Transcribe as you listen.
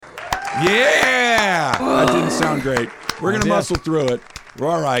Yeah! That didn't sound great. We're going to muscle through it. We're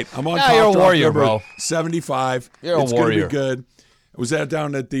all right. I'm on top. You're a warrior, bro. 75. You're a warrior. It's going to be good. I was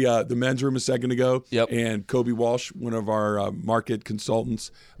down at the men's room a second ago. Yep. And Kobe Walsh, one of our market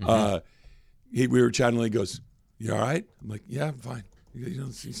consultants, we were chatting and he goes, "You all right?" I'm like, "Yeah, I'm fine."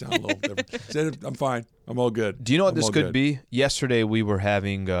 You sound a little different. I said, "I'm fine. I'm all good." Do you know what this could be? Yesterday we were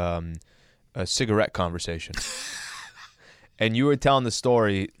having a cigarette conversation. And you were telling the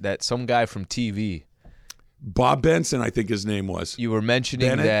story that some guy from TV, Bob Benson, I think his name was. you were mentioning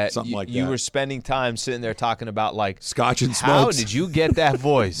Bennett? that Something like you that. were spending time sitting there talking about like Scotch and how smokes. did you get that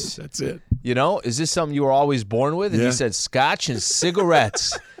voice? That's it. You know, is this something you were always born with? And Yeah. he said Scotch and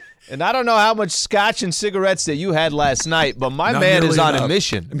cigarettes. And I don't know how much Scotch and cigarettes that you had last night, but my Not man is nearly on enough. a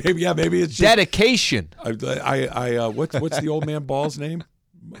mission. Maybe it's just Dedication. what's the old man Ball's name?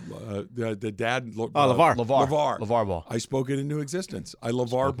 The dad. LeVar. LeVar Ball. I spoke it into existence. I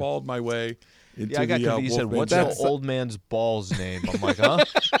LeVar Balled my way into Yeah, I got the. confused. He said, Wolfman "What's show." the old man's Ball's name?" I'm like, "Huh?"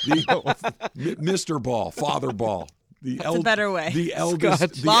 Mr. Ball, Father Ball. That's a better way. The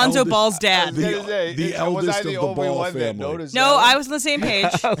eldest. Lonzo Ball's dad. The eldest of the Ball family. No, I was on the same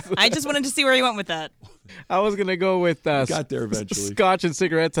page. I just wanted to see where you went with that. I was going to go with Got there eventually. Scotch and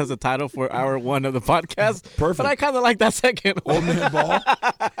Cigarettes as a title for hour one of the podcast. Perfect. But I kind of like that second one. Old man Ball.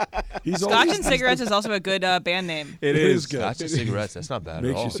 Scotch and Cigarettes is also a good band name. It is good. Scotch and cigarettes. That's not bad at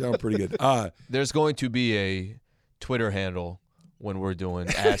Makes all. you sound pretty good. There's going to be a Twitter handle when we're doing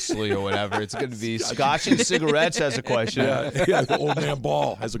Ashley or whatever. It's going to be Scotch and cigarettes has a question. Yeah, the old man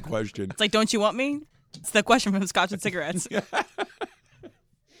Ball has a question. It's like, don't you want me? It's the question from Scotch and Cigarettes.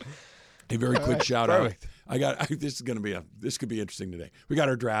 A very quick shout perfect. out. This could be interesting today. We got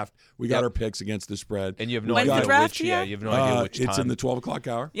our draft. We got our picks against the spread. And you have no When's the idea draft, which. yeah? Yeah, you have no idea which time. It's in the 12 o'clock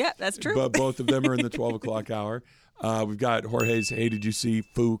hour. Yeah, that's true. But both of them are in the 12 o'clock hour. We've got Jorge's, hey, did you see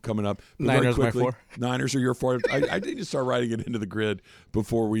Foo coming up? But Niners very my quickly, 4. Niners are your 4. I need to start writing it into the grid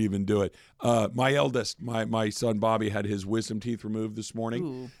before we even do it. My eldest, my son Bobby, had his wisdom teeth removed this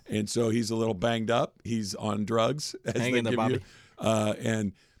morning. And so he's a little banged up. He's on drugs. Hang in there, Bobby.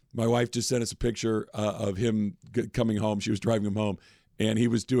 And my wife just sent us a picture of him coming home. She was driving him home. And he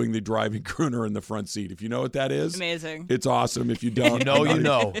was doing the driving crooner in the front seat. If you know what that is, amazing. It's awesome. If you don't, you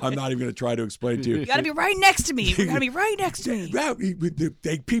know. I'm not even going to try to explain it to you. You got to be right next to me. You got to be right next to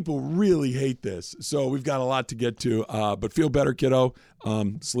me. People really hate this. So we've got a lot to get to. But feel better, kiddo.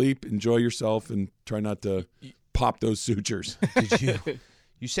 Sleep, enjoy yourself, and try not to pop those sutures. Did you?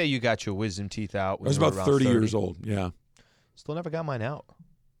 You say you got your wisdom teeth out I when was you were about around 30 years old. Yeah. Still never got mine out.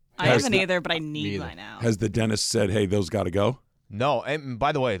 I haven't either, but I need mine out. Has the dentist said, hey, those got to go? No, and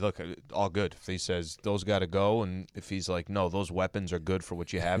by the way, look, all good. If he says those got to go, and if he's like, no, those weapons are good for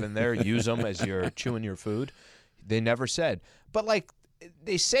what you have in there, use them as you're chewing your food. They never said. But, like,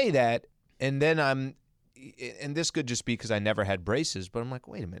 they say that, and then and this could just be because I never had braces, but I'm like,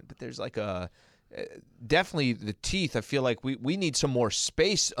 wait a minute, but there's like definitely the teeth, I feel like we need some more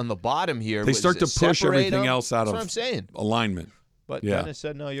space on the bottom here. They start to push everything else out That's of what I'm saying. alignment. But Yeah. Dennis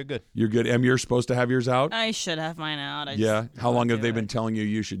said, no, you're good. You're good. Em, you're supposed to have yours out? I should have mine out. Yeah. How long have they been telling you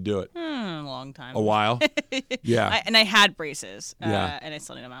you should do it? A long time. A while? Yeah. And I had braces. Yeah. And I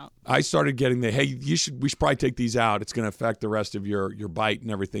still need them out. I started getting we should probably take these out. It's going to affect the rest of your bite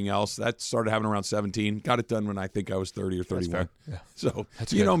and everything else. That started happening around 17. Got it done when I think I was 30 or 31. fair. Yeah. So,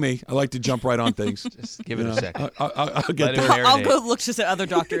 That's you good. know me. I like to jump right on things. Just give it a second. I'll Let get it there. marinate. I'll go look just at other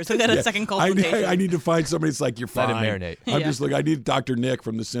doctors and get a second consultation. I need to find somebody that's like, you're Let fine. it marinate. I'm Yeah. just like, I need Dr. Nick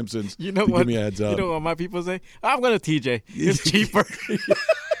from The Simpsons You know to what? give me a heads up. You know what my people say? I'm going to TJ. It's cheaper.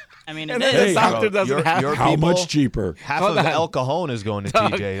 I mean, And it then is. the doctor Bro, doesn't have your How people- much cheaper? Half Hold of on. El Cajon is going to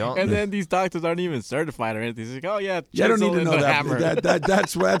TJ. Don't And then these doctors aren't even certified or anything. It's like, oh, yeah, Yeah, I don't need chisel to and know a that.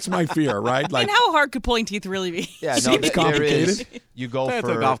 hammer. That's my fear, right? I mean, how hard could pulling teeth really be? Yeah, Seems no, there complicated. is. You go That's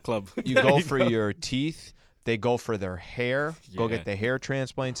for a golf club. You go for your teeth. They go for their hair. Go Yeah. get the hair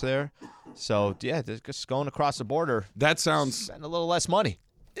transplants there. So yeah, just going across the border, That sounds. spend a little less money.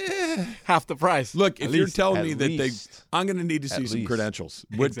 Half the price. Look, if you're telling At me that least. I'm going to need to see At some least. credentials.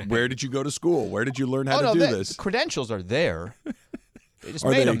 Where did you go to school? Where did you learn how to do the this? credentials are there. They just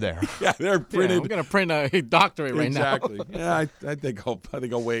Are made they- them there. Yeah, they're Yeah, printed. I'm going to print a doctorate right Exactly. Yeah, I think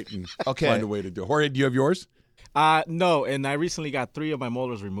I'll wait and Okay. find a way to do it. Jorge, do you have yours? now. No, and I recently got 3 of my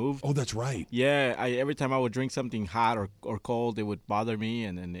molars removed. Oh, that's right. Yeah, every time I would drink something hot or cold, it would bother me,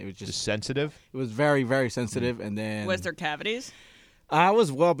 and then it was Just just sensitive. it was very, very sensitive. And then Was there cavities? I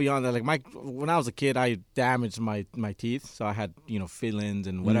was well beyond that. Like when I was a kid, I damaged my teeth, so I had fillings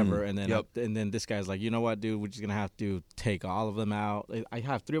and whatever. And then and then this guy's like, you know what, dude, we're just gonna have to take all of them out. I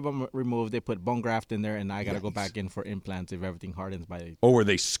have 3 of them removed. They put bone graft in there, and I gotta go back in for implants if everything hardens by. Oh, or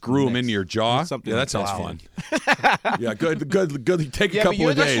they screw them into your jaw? Something that sounds fun. Yeah, good. Take a couple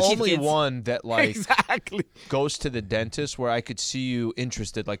you're of days. the only one that Exactly. goes to the dentist where I could see you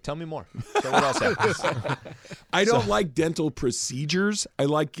interested. Like, tell me more. So what else happens? I don't like dental procedures. I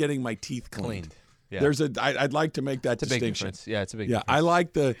like getting my teeth cleaned. Yeah. I'd like to make that It's a big distinction. difference. Yeah, it's a big Yeah,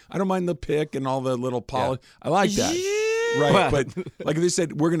 difference. I don't mind the pick and all the little polish. I like that. Right, but like they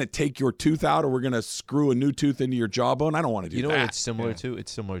said, we're going to take your tooth out or we're going to screw a new tooth into your jawbone. I don't want to do that. You know what it's similar to?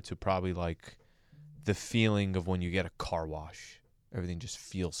 It's similar to probably like the feeling of when you get a car wash. Everything just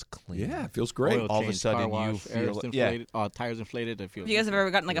feels clean. Yeah, it feels great. Oil All of a change, sudden car wash, you feel air's inflated, tires inflated. It feels If you guys have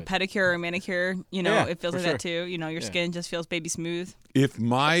ever gotten like a pedicure or a manicure, it feels like that too. Your skin just feels baby smooth. If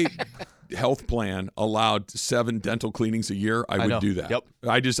my health plan allowed 7 dental cleanings a year, I would do that. Yep.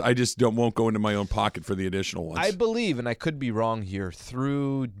 I just won't go into my own pocket for the additional ones. I believe, and I could be wrong here,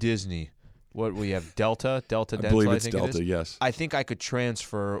 through Disney, what we have, Delta Dental, I believe it's think Delta, it is. yes. I think I could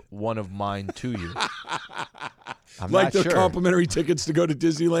transfer one of mine to you. I'm like not the sure. complimentary tickets to go to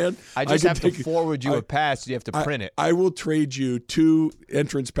Disneyland. I just have to take- forward you a pass. You have to print it. I will trade you 2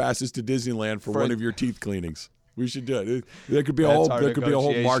 entrance passes to Disneyland for one of your teeth cleanings. We should do it. There could be a whole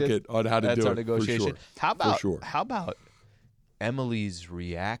market on how to That's do our it. negotiation. For sure. How about Emily's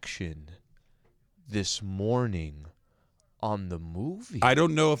reaction this morning on the movie? I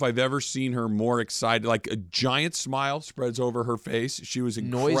don't know if I've ever seen her more excited. Like a giant smile spreads over her face. She was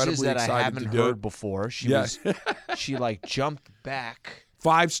incredibly Noises that excited I haven't to do heard it. before. She like jumped back.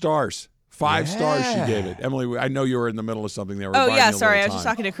 5 stars. 5 stars she gave it. Emily, I know you were in the middle of something there. Oh yeah, sorry, I was just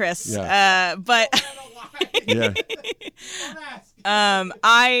talking to Chris. Yeah. But Yeah.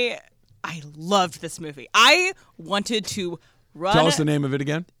 I loved this movie. I wanted to run. Tell us the name of it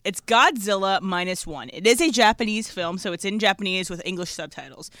again. It's Godzilla -1. It is a Japanese film, so it's in Japanese with English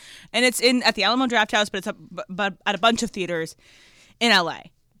subtitles, and it's at the Alamo Drafthouse, but it's at a bunch of theaters in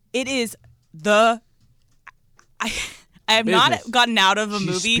LA. It is I have not gotten out of a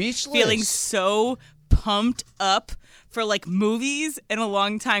movie speechless. feeling so pumped up for like movies in a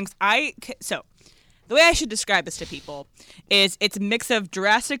long time. So the way I should describe this to people is it's a mix of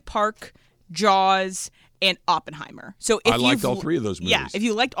Jurassic Park, Jaws, and Oppenheimer. So if I liked all 3 of those movies. Yeah, if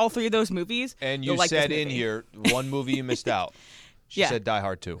you liked all 3 of those movies, And you'll you like this said in movie. here one movie you missed out. She said Die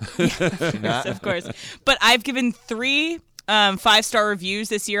Hard 2. Yes, of course. But I've given 3 5-star reviews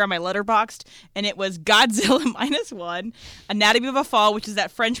this year on my Letterboxd, and it was Godzilla -1, Anatomy of a Fall, which is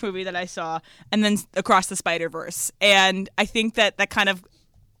that French movie that I saw, and then Across the Spider-Verse. And I think that kind of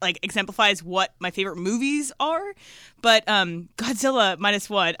like exemplifies what my favorite movies are. But Godzilla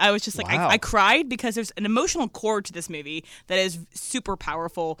 -1, I was just like, Wow. I cried because there's an emotional core to this movie that is super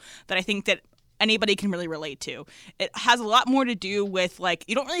powerful that I think that anybody can really relate to. It has a lot more to do with, like,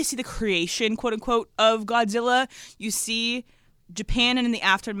 you don't really see the creation, quote unquote, of Godzilla. You see Japan and in the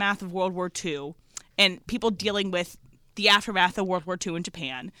aftermath of World War II and people dealing with the aftermath of World War II in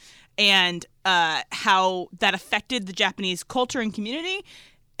Japan and how that affected the Japanese culture and community.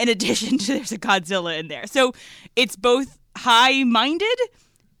 In addition to there's a Godzilla in there. So it's both high-minded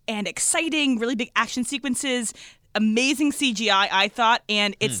and exciting, really big action sequences, amazing CGI, I thought,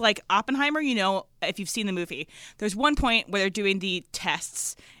 and it's like Oppenheimer, if you've seen the movie. There's one point where they're doing the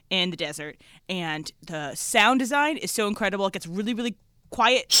tests in the desert, and the sound design is so incredible. It gets really, really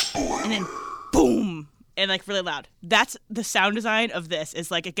quiet, and then boom, and like really loud. That's the sound design of this.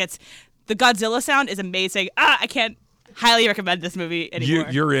 Is like the Godzilla sound is amazing. I can't highly recommend this movie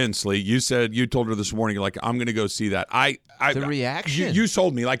anymore. You're in, Slee. You told her this morning, like, I'm going to go see that. The reaction. You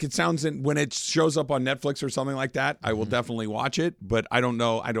sold me. Like, it sounds when it shows up on Netflix or something like that, I will definitely watch it. But I don't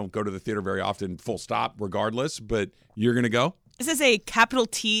know. I don't go to the theater very often, full stop, regardless. But you're going to go? This is a capital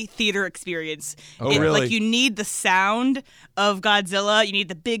T theater experience. Oh, really? Like, you need the sound of Godzilla. You need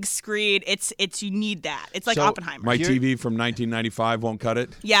the big screen. You need that. It's like Oppenheimer. My TV from 1995 won't cut it?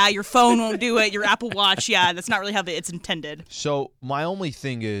 Yeah, your phone won't do it. Your Apple Watch, yeah, that's not really how it's intended. So my only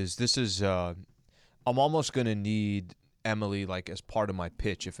thing is, this is, I'm almost going to need Emily, like, as part of my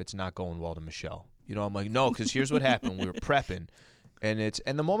pitch if it's not going well to Michelle. I'm like, no, because here's what happened. We were prepping. And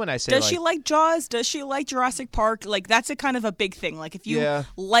the moment I say, does she like Jaws? Does she like Jurassic Park? Like, that's a kind of a big thing. Like, if you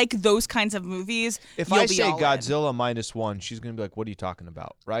like those kinds of movies, if you'll I be say all in. Godzilla -1, she's gonna be like, "What are you talking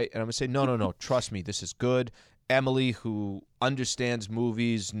about?" Right? And I'm gonna say, "No. Trust me, this is good." Emily, who understands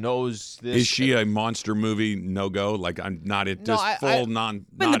movies, knows this. Is she a monster movie no-go? Like, I'm not No, just full non.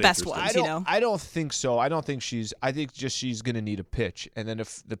 Been not the best interested. ones. I don't think so. I think she's going to need a pitch. And then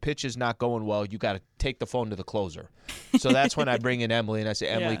if the pitch is not going well, you got to take the phone to the closer. So that's when I bring in Emily and I say,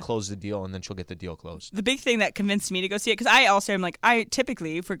 Emily, close the deal, and then she'll get the deal closed. The big thing that convinced me to go see it, because I also am like, I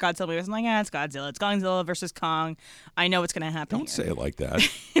typically, for Godzilla movies, I'm like, it's Godzilla. It's Godzilla versus Kong. I know what's going to happen. Don't say it like that.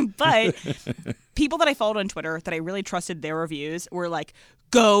 But people that I followed on Twitter that I really trusted their reviews were like,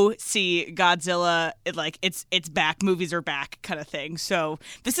 go see Godzilla. It's back. Movies are back kind of thing. So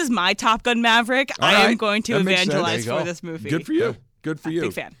this is my Top Gun Maverick. All I right. am going to That makes sense. evangelize There you for go. this movie. Good for you. Good for you.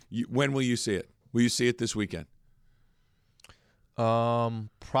 Big fan. When will you see it? Will you see it this weekend?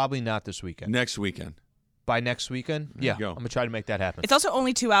 Probably not this weekend. Next weekend. By next weekend? Yeah. go. I'm going to try to make that happen. It's also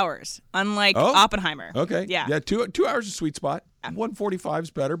only 2 hours, unlike Oppenheimer. Okay. Yeah. Yeah. 2 hours is a sweet spot. 1:45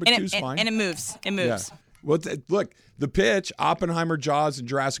 is better, but And two's fine. And it moves. It moves. Yeah. Well, look, the pitch: Oppenheimer, Jaws, and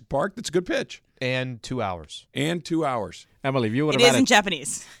Jurassic Park. That's a good pitch. And 2 hours. And 2 hours. Emily, if you would It have is in added,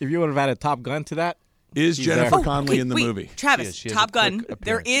 Japanese. if you would have added Top Gun to that, Is He's Jennifer there. Connelly in the wait, movie? Travis, She has Top a Gun. quick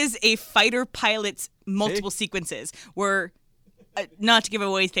There appearance. is a fighter pilot's multiple sequences where, not to give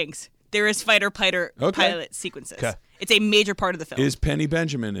away things, there is fighter pilot sequences. Okay. It's a major part of the film. Is Penny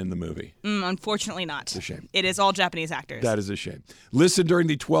Benjamin in the movie? Unfortunately not. It's a shame. It is all Japanese actors. That is a shame. Listen during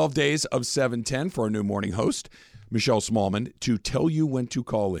the 12 days of 710 for our new morning host, Michelle Smallman, to tell you when to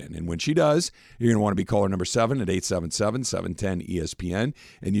call in. And when she does, you're going to want to be caller number 7 at 877-710-ESPN.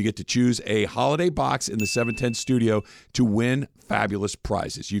 And you get to choose a holiday box in the 710 studio to win fabulous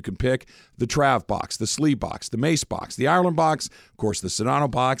prizes. You can pick the Trav box, the Sleeve box, the Mace box, the Ireland box, of course, the Sonata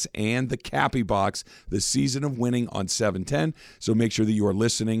box, and the Cappy box, the season of winning on 710. So make sure that you are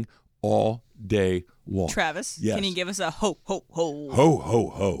listening all day long. Travis, Yes. can you give us a ho, ho, ho? Ho, ho,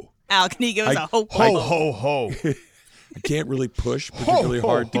 ho. Al, can you give us a ho, Ho, ho? ho, ho. I can't really push particularly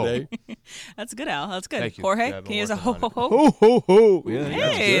hard today. That's good, Al. That's good. Thank you. Jorge, Yeah, I've been can you give us a ho, working ho, on ho? ho ho. Yeah,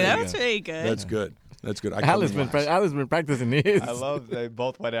 Hey, good. that was very good. That's good. That's good. Alan's been practicing his. I love they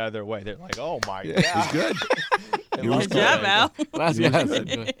both went out of their way. They're like, oh, my God. He's good. He was Good job, Al.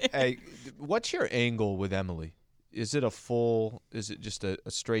 Hey, what's your angle with Emily? Is it just a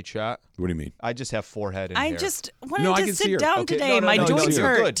straight shot? What do you mean? I just have forehead and I hair. just wanted No, I to can see her. sit down Okay, today. no, My joints you're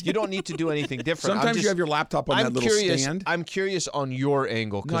hurt. good. You don't need to do anything different. Sometimes you have your laptop on that little curious, stand. I'm curious on your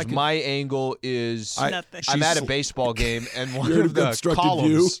angle No, I because can- my angle is Nothing. I'm at a She's- baseball game and one You're in of a the constructed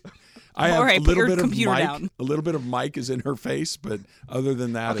columns. view. I have Jorge, a put little your bit of computer mic. down. A little bit of mic is in her face, but other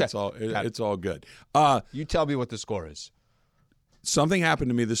than that, Okay. it's all good. You tell me what the score is. Something happened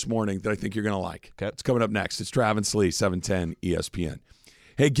to me this morning that I think you're going to like. Okay. It's coming up next. It's Travis Lee, 710 ESPN.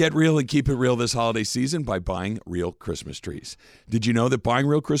 Hey, get real and keep it real this holiday season by buying real Christmas trees. Did you know that buying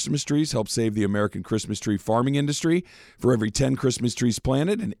real Christmas trees helps save the American Christmas tree farming industry? For every 10 Christmas trees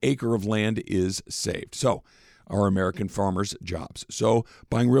planted, an acre of land is saved. So, our American farmers' jobs. So,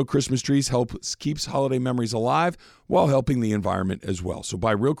 buying real Christmas trees keeps holiday memories alive while helping the environment as well. So,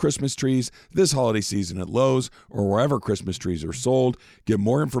 buy real Christmas trees this holiday season at Lowe's or wherever Christmas trees are sold. Get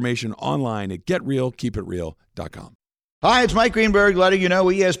more information online at getrealkeepitreal.com. Hi, it's Mike Greenberg letting you know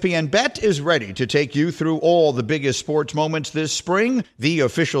ESPN Bet is ready to take you through all the biggest sports moments this spring. The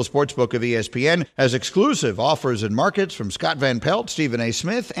official sportsbook of ESPN has exclusive offers and markets from Scott Van Pelt, Stephen A.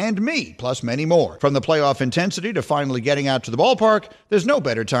 Smith, and me, plus many more. From the playoff intensity to finally getting out to the ballpark, there's no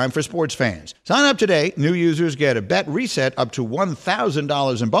better time for sports fans. Sign up today. New users get a bet reset up to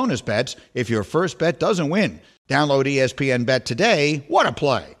 $1,000 in bonus bets if your first bet doesn't win. Download ESPN Bet today. What a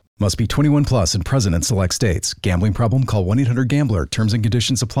play. Must be 21 plus and present in select states. Gambling problem? Call 1-800-GAMBLER. Terms and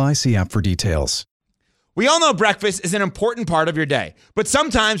conditions apply. See app for details. We all know breakfast is an important part of your day, but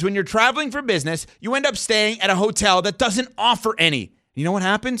sometimes when you're traveling for business, you end up staying at a hotel that doesn't offer any. You know what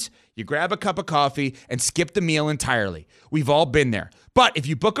happens? You grab a cup of coffee and skip the meal entirely. We've all been there. But if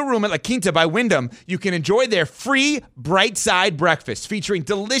you book a room at La Quinta by Wyndham, you can enjoy their free Bright Side breakfast featuring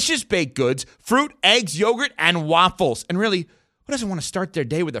delicious baked goods, fruit, eggs, yogurt, and waffles. And really, who doesn't want to start their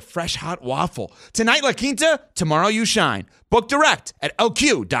day with a fresh, hot waffle? Tonight, La Quinta, tomorrow you shine. Book direct at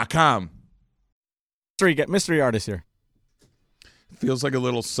lq.com. Mystery artist here. Feels like a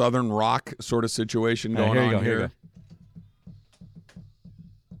little southern rock sort of situation going here you on go, here. here you go.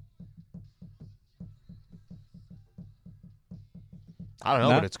 I don't know,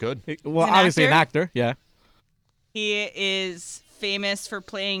 No? but it's good. Well, He's an obviously an actor? actor. Yeah. He is famous for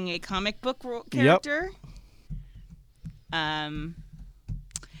playing a comic book character.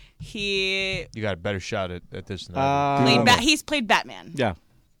 He You got a better shot at this than I do. he's played Batman. Yeah.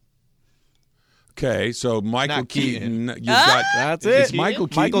 Okay, so Michael Not Keaton. Keaton. You've got That's it's it. Michael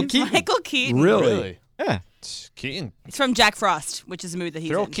Keaton. Michael Keaton. Michael Keaton. Really? Really? Yeah. Keaton. It's from Jack Frost, which is a movie that he's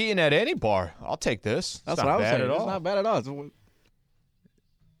Throw in. Keaton at any bar. I'll take this. That's It's what I not was bad saying. at all. It's not bad at all.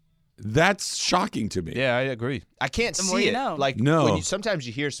 That's shocking to me. Yeah, I agree. I can't The more see you it. know. Like No. when sometimes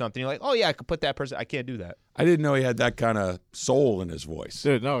you hear something, you're like, oh yeah, I could put that person. I can't do that. I didn't know he had that kind of soul in his voice.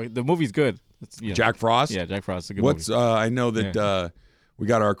 Dude, no, the movie's good. Jack Frost? Yeah, Jack Frost is a good What's movie. I know that we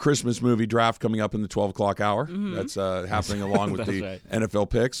got our Christmas movie draft coming up in the 12 o'clock hour. That's happening along with That's the right. NFL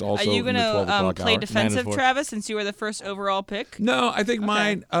picks also Are you in the 12 going o'clock to play hour. defensive, 9-4. Travis, since you were the first overall pick? No, I think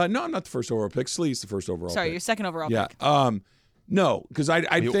mine no, I'm not the first overall pick. Slee's the first overall Sorry, pick. your second overall Yeah. pick. No, because I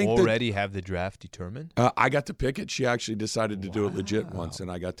You think already have the draft determined. that I got to pick it. She actually decided to do it legit once, and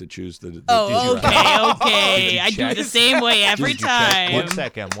I got to choose the Oh, draft. okay. I do it the same way every Did you check?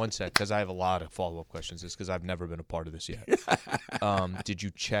 time. One sec, because I have a lot of follow-up questions. It's because I've never been a part of this yet. Did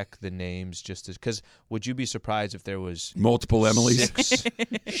you check the names just because? Would you be surprised if there was Multiple Emilys.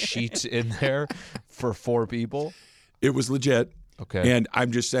 6 sheets in there for 4 people? It was legit. Okay. And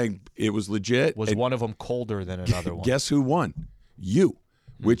I'm just saying it was legit. Was and one of them colder than another one? guess who won? You,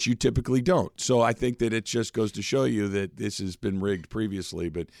 which you typically don't. So I think that it just goes to show you that this has been rigged previously.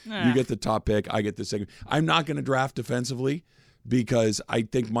 But you get the top pick, I get the second. I'm not going to draft defensively because I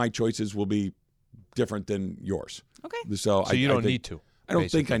think my choices will be different than yours. Okay. So you don't think- need to. I don't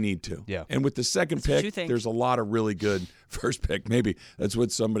think basically. I need to. Yeah. And with the second That's what you pick, think. there's a lot of really good first pick. Maybe that's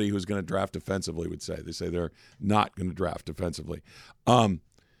what somebody who's going to draft defensively would say. They say they're not going to draft defensively. So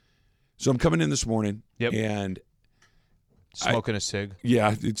I'm coming in this morning, Yep. and Smoking a cig.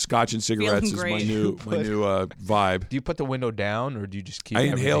 yeah, it's Scotch and Cigarettes is Feeling my great. new vibe. Do you put the window down or do you just keep? I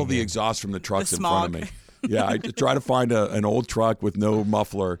inhale everything the in? exhaust from the trucks The in front of me. Yeah, I try to find an old truck with no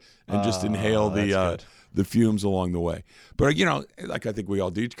muffler and just inhale that's good. the fumes along the way. But like I think we all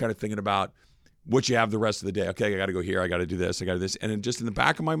do, you're kind of thinking about what you have the rest of the day. Okay, I got to go here. I got to do this. I got to do this. And then just in the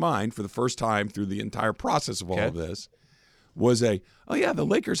back of my mind, for the first time through the entire process of all of this, was the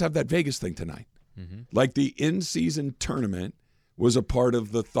Lakers have that Vegas thing tonight. Mm-hmm. Like the in-season tournament was a part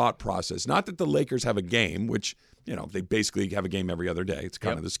of the thought process. Not that the Lakers have a game, which they basically have a game every other day. It's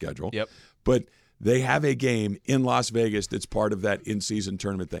kind of the schedule. Yep. But they have a game in Las Vegas that's part of that in-season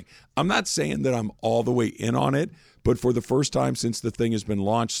tournament thing. I'm not saying that I'm all the way in on it, but for the first time since the thing has been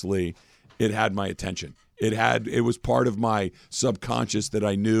launched, Lee, it had my attention. It was part of my subconscious that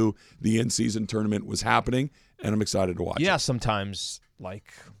I knew the in-season tournament was happening, and I'm excited to watch it. Yeah, sometimes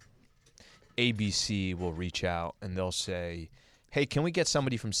like ABC will reach out and they'll say, hey, can we get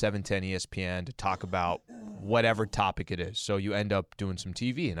somebody from 710 ESPN to talk about whatever topic it is? So you end up doing some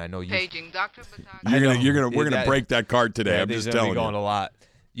TV, and I know you. Paging Dr. Battaglia. We're gonna break that card today. I'm just telling going you. a lot.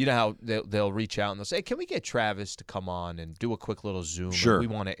 You know how they'll reach out and they'll say, hey, can we get Travis to come on and do a quick little Zoom? Sure. We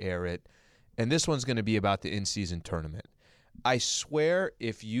want to air it. And this one's going to be about the in-season tournament. I swear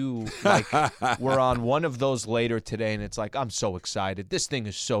if you were on one of those later today and it's like, I'm so excited. This thing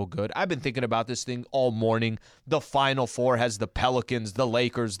is so good. I've been thinking about this thing all morning. The Final Four has the Pelicans, the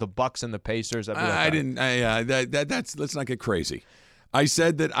Lakers, the Bucks, and the Pacers. Let's not get crazy. I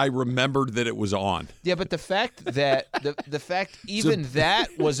said that I remembered that it was on. Yeah, but the fact that the fact even that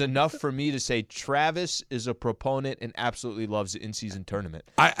was enough for me to say Travis is a proponent and absolutely loves the in-season tournament.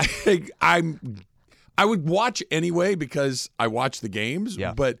 I would watch anyway because I watch the games.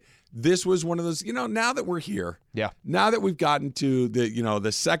 Yeah. But this was one of those. Now that we're here. Yeah. Now that we've gotten to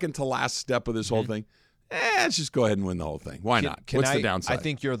the second to last step of this whole thing, let's just go ahead and win the whole thing. Why not? What's the downside? I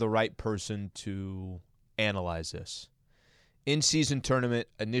think you're the right person to analyze this. In-season tournament,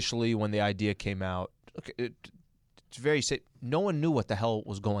 initially when the idea came out, it's very safe. No one knew what the hell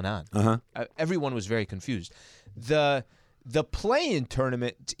was going on. Everyone was very confused. The play-in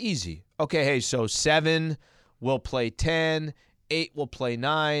tournament, it's easy. Okay, hey, so 7 will play 10, 8 will play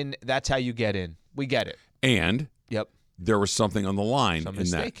 9. That's how you get in. We get it. And Yep. there was something on the line Some in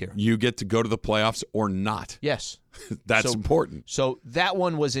mistake that. here. You get to go to the playoffs or not. Yes. That's So- important. So that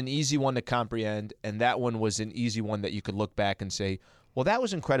one was an easy one to comprehend, and that one was an easy one that you could look back and say, well, that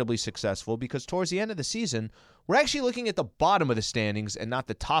was incredibly successful because towards the end of the season, we're actually looking at the bottom of the standings and not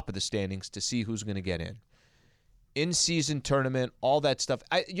the top of the standings to see who's going to get in. In-season tournament, all that stuff.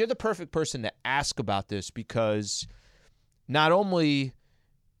 You're the perfect person to ask about this because not only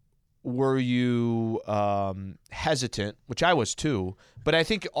were you hesitant, which I was too, but I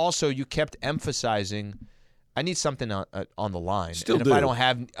think also you kept emphasizing, I need something on the line. Still and do. if I don't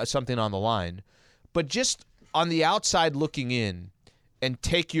have something on the line, but just on the outside looking in and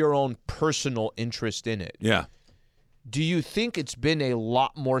take your own personal interest in it. Yeah. Do you think it's been a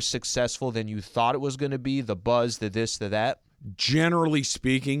lot more successful than you thought it was going to be? The buzz, the this, the that? Generally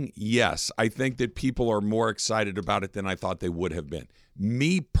speaking, yes. I think that people are more excited about it than I thought they would have been.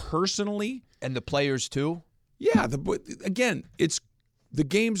 Me personally, and the players too. yeah. Again, the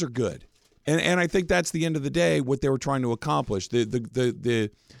games are good, and I think that's the end of the day what they were trying to accomplish. The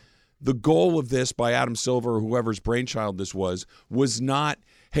goal of this by Adam Silver or whoever's brainchild this was not,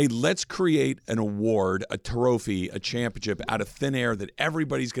 hey, let's create an award, a trophy, a championship out of thin air that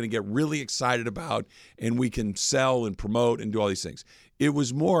everybody's going to get really excited about and we can sell and promote and do all these things. It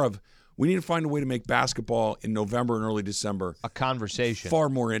was more of, we need to find a way to make basketball in November and early December a conversation far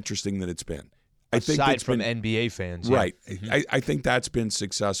more interesting than it's been. Aside from NBA fans. Right. Yeah. I think that's been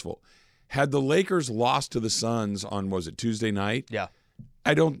successful. Had the Lakers lost to the Suns on, was it Tuesday night? Yeah.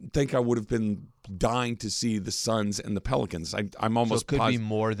 I don't think I would have been dying to see the Suns and the Pelicans. I'm almost so it could be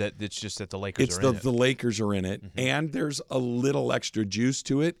more that it's just that the Lakers are in it. The Lakers are in it, and there's a little extra juice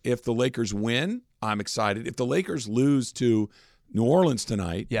to it. If the Lakers win, I'm excited. If the Lakers lose to New Orleans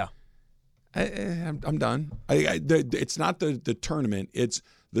tonight, yeah, I'm done. It's not the tournament. It's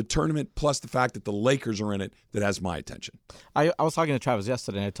the tournament plus the fact that the Lakers are in it that has my attention. I was talking to Travis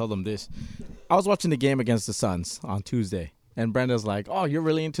yesterday, and I told him this. I was watching the game against the Suns on Tuesday. And Brenda's like, "Oh, you're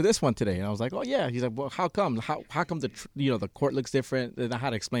really into this one today?" And I was like, "Oh yeah." He's like, "Well, how come? How come the court looks different?" And I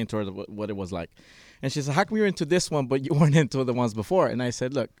had to explain to her what it was like. And she said, "How come you're into this one, but you weren't into the ones before?" And I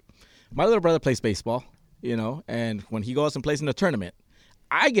said, "Look, my little brother plays baseball, and when he goes and plays in a tournament,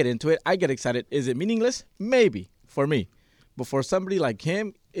 I get into it. I get excited. Is it meaningless? Maybe for me, but for somebody like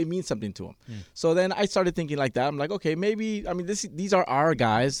him, it means something to him." So then I started thinking like that. I'm like, okay, maybe, I mean, these are our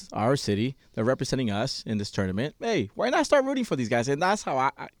guys, our city. They're representing us in this tournament. Hey, why not start rooting for these guys? And that's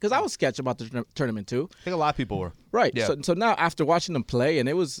how because I was sketched about the tournament too. I think a lot of people were. Right. Yeah. So now after watching them play, and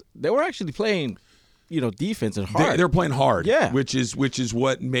they were actually playing, defense and hard. They're playing hard. Yeah. Which is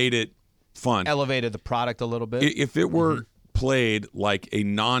what made it fun. Elevated the product a little bit. If it were played like a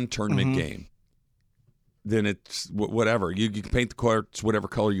non-tournament game, then it's whatever. You can paint the courts whatever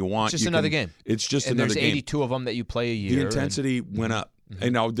color you want. It's just another game. It's just and another there's game. 82 of them that you play a year. The intensity went up.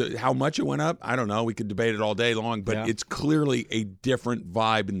 And now, how much it went up, I don't know. We could debate it all day long, but it's clearly a different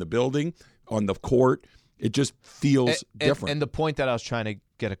vibe in the building, on the court. It just feels different. And the point that I was trying to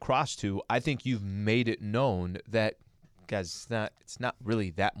get across to, I think you've made it known that, guys, it's not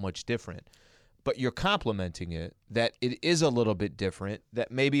really that much different. But you're complimenting it, that it is a little bit different,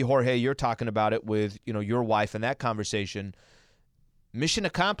 that maybe, Jorge, you're talking about it with, your wife and that conversation. Mission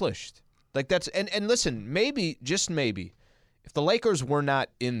accomplished. Like that's and listen, maybe, just maybe, if the Lakers were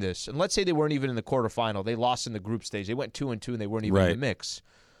not in this, and let's say they weren't even in the quarterfinal, they lost in the group stage, they went 2-2 and they weren't even in the mix.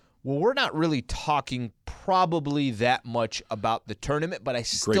 Well, we're not really talking probably that much about the tournament, but I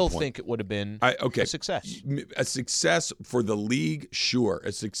still think it would have been a success. A success for the league, sure.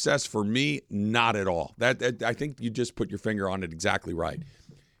 A success for me, not at all. That I think you just put your finger on it exactly right.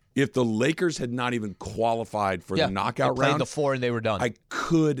 If the Lakers had not even qualified for the knockout round, round, the 4 and they were done. I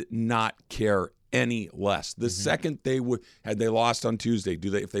could not care any less. The second they lost on Tuesday,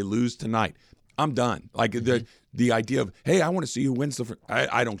 if they lose tonight, I'm done. Like the idea of, hey, I want to see who wins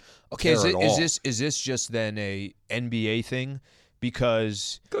I don't care at all. Is this just then a NBA thing?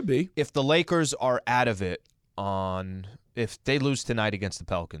 Because could be. If the Lakers are out of it if they lose tonight against the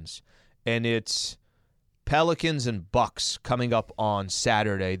Pelicans, and it's Pelicans and Bucks coming up on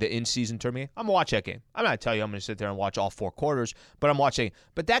Saturday, the in-season tournament, I'm going to watch that game. I'm not telling you I'm going to sit there and watch all 4 quarters, but I'm watching.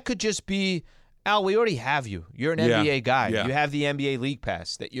 But that could just be, Al, we already have you. You're an NBA guy. Yeah. You have the NBA League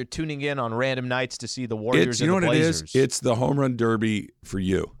Pass that you're tuning in on random nights to see the Warriors and the Blazers. You know what it is? It's the home run derby for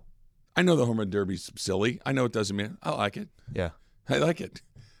you. I know the home run derby's silly. I know it doesn't mean I like it. Yeah. I like it.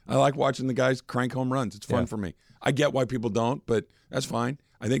 I like watching the guys crank home runs. It's fun for me. I get why people don't, but that's fine.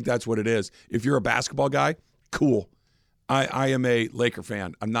 I think that's what it is. If you're a basketball guy, cool. I am a Laker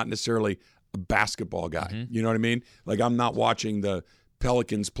fan. I'm not necessarily a basketball guy. You know what I mean? Like, I'm not watching the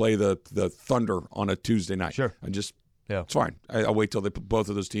Pelicans play the Thunder on a Tuesday night. Sure. It's fine. I'll wait till both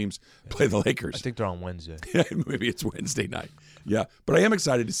of those teams play the Lakers. I think they're on Wednesday. Maybe it's Wednesday night. Yeah, but I am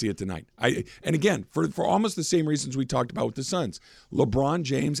excited to see it tonight. And again, for almost the same reasons we talked about with the Suns. LeBron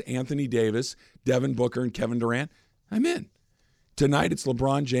James, Anthony Davis, Devin Booker, and Kevin Durant, I'm in. Tonight it's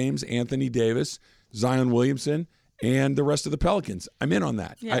LeBron James, Anthony Davis, Zion Williamson, and the rest of the Pelicans. I'm in on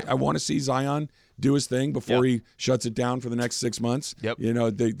that. Yeah. I want to see Zion do his thing before he shuts it down for the next 6 months. Yep.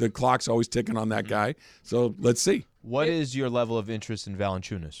 The clock's always ticking on that guy. So let's see. What is your level of interest in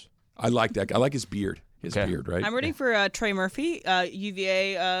Valanciunas? I like that guy. I like his beard. His beard, right? I'm rooting for Trey Murphy,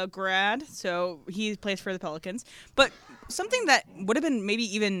 UVA grad, so he plays for the Pelicans. But something that would have been maybe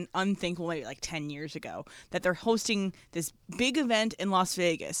even unthinkable maybe like 10 years ago, that they're hosting this big event in Las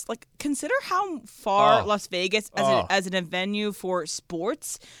Vegas. Like, consider how far Las Vegas as a venue for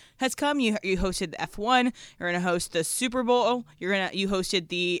sports has come. You hosted the F1. You're going to host the Super Bowl. You hosted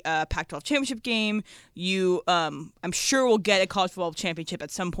the Pac-12 championship game. You, I'm sure, will get a college football championship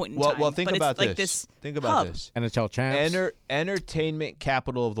at some point in time. Well, think about it's this. Like think about this. NHL champs. Entertainment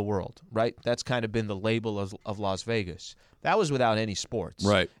capital of the world, right? That's kind of been the label of Las Vegas. That was without any sports.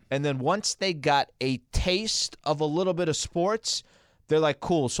 Right. And then once they got a taste of a little bit of sports, they're like,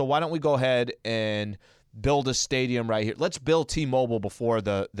 cool, so why don't we go ahead and build a stadium right here? Let's build T-Mobile before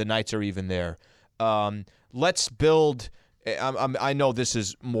the Knights are even there. Let's build I know this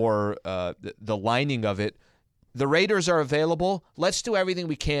is more the lining of it. The Raiders are available. Let's do everything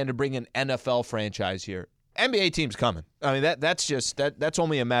we can to bring an NFL franchise here. NBA team's coming. I mean, that's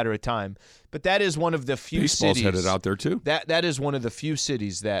only a matter of time. But that is one of the few Baseball's cities headed out there too. That is one of the few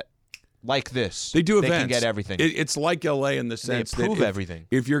cities that, like this, they do events. They can get everything. It's like LA in the sense they approve that everything.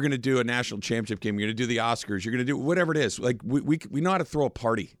 If you're going to do a national championship game, you're going to do the Oscars, you're going to do whatever it is. Like we know how to throw a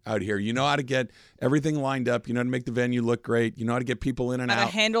party out here. You know how to get everything lined up. You know how to make the venue look great. You know how to get people in and out. How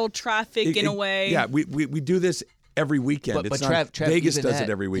to handle traffic in a way. Yeah, we do this every weekend. But Trav, Vegas does it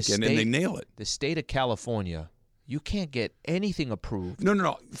every weekend, and they nail it. The state of California, you can't get anything approved.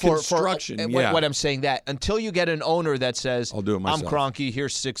 No. Construction. Yeah. What I'm saying, that until you get an owner that says, I'll do it myself. I'm Kroenke,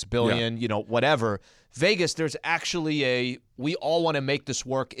 here's $6 billion, whatever. Vegas, there's actually we all want to make this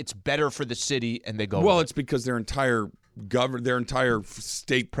work. It's better for the city, and they go. Well, it's because their entire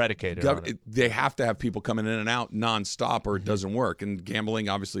state predicated on it. They have to have people coming in and out nonstop, or it doesn't work. And gambling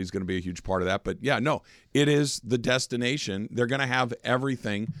obviously is going to be a huge part of that. But yeah, no, it is the destination. They're going to have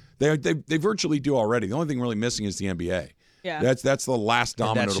everything. They virtually do already. The only thing really missing is the NBA. Yeah, that's the last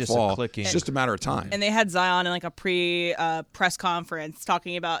domino to fall. It's just a matter of time. And they had Zion in like a press conference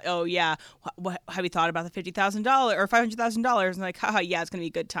talking about, oh yeah, have you thought about the $50,000 or $500,000? And like, haha, yeah, it's gonna be a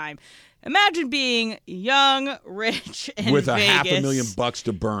good time. Imagine being young, rich, in with Vegas. $500,000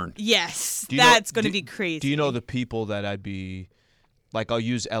 to burn. Yes, that's going to be crazy. Do you know the people that I'd be like? I'll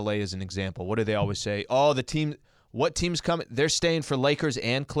use LA as an example. What do they always say? Oh, the team. What team's coming? They're staying for Lakers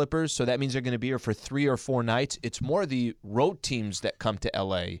and Clippers, so that means they're going to be here for 3 or 4 nights. It's more the road teams that come to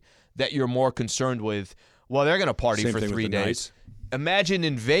LA that you're more concerned with. Well, they're going to party for 3 days. Nights. Imagine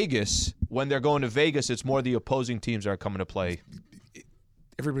in Vegas, when they're going to Vegas, it's more the opposing teams that are coming to play.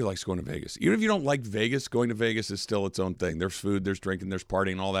 Everybody likes going to Vegas. Even if you don't like Vegas, going to Vegas is still its own thing. There's food, there's drinking, there's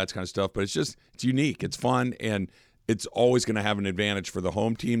partying, all that kind of stuff. But it's unique. It's fun, and it's always going to have an advantage for the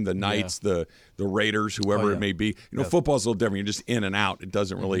home team, the Knights, the Raiders, whoever it may be. Football's a little different. You're just in and out. It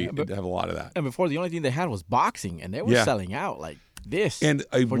doesn't really have a lot of that. And before, the only thing they had was boxing, and they were selling out like this. And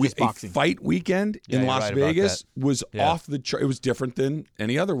a fight weekend in Las Vegas was off the chart. It was different than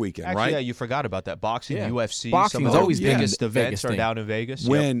any other weekend, Actually, right? Yeah, you forgot about that. Boxing, UFC. Boxing has always been the events Vegas are down in Vegas.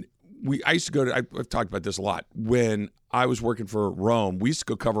 When I used to go to, I've talked about this a lot. When I was working for Rome, we used to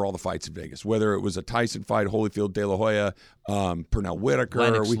go cover all the fights in Vegas, whether it was a Tyson fight, Holyfield, De La Hoya, Pernell Whitaker,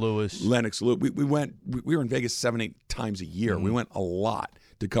 Lennox Lewis. We were in Vegas 7-8 times a year. We went a lot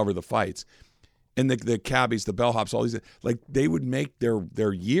to cover the fights. And the cabbies, the bellhops, all these, like they would make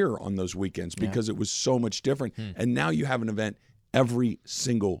their year on those weekends because it was so much different. And now you have an event every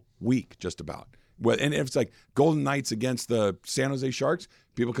single week, just about. And if it's like Golden Knights against the San Jose Sharks,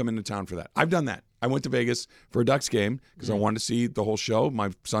 people come into town for that. I've done that. I went to Vegas for a Ducks game because I wanted to see the whole show.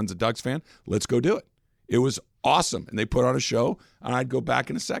 My son's a Ducks fan. Let's go do it. It was awesome. And they put on a show, and I'd go back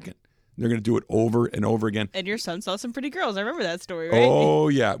in a second. They're going to do it over and over again. And your son saw some pretty girls. I remember that story, right? Oh,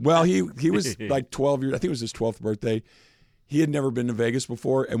 yeah. Well, he was like 12 years. I think it was his 12th birthday. He had never been to Vegas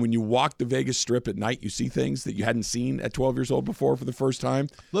before, and when you walk the Vegas Strip at night, you see things that you hadn't seen at 12 years old before for the first time.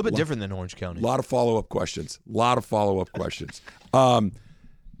 A little bit different than Orange County. A lot of follow-up questions.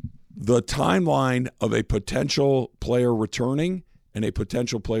 The timeline of a potential player returning and a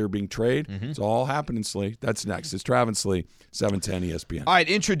potential player being traded, it's all happening, Slee. That's next. It's Travis Slee, 710 ESPN. All right,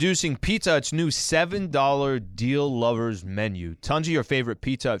 introducing Pizza Hut's new $7 Deal Lovers menu. Tons of your favorite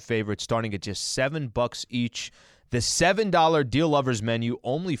Pizza Hut favorites starting at just $7 each. The $7 Deal Lovers menu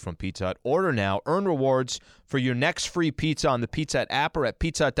only from Pizza Hut. Order now. Earn rewards for your next free pizza on the Pizza Hut app or at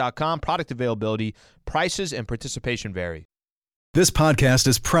pizzahut.com. Product availability, prices, and participation vary. This podcast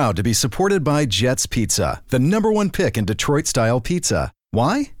is proud to be supported by Jets Pizza, the #1 pick in Detroit-style pizza.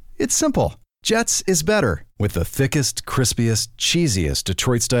 Why? It's simple. Jets is better. With the thickest, crispiest, cheesiest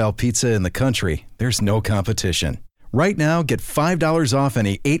Detroit-style pizza in the country, there's no competition. Right now, get $5 off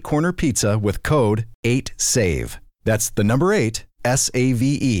any 8-corner pizza with code 8SAVE. That's the number 8,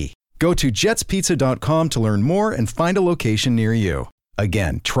 SAVE. Go to jetspizza.com to learn more and find a location near you.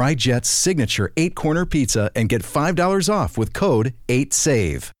 Again, try Jet's signature 8-corner pizza and get $5 off with code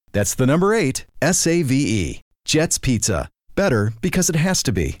 8SAVE. That's the number 8, SAVE. Jet's Pizza. Better because it has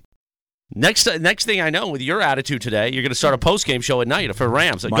to be. Next thing I know, with your attitude today, you're going to start a post-game show at night for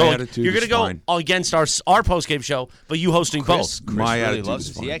Rams. My attitude You're going to go fine. against our post-game show, but you hosting both. Chris My really attitude loves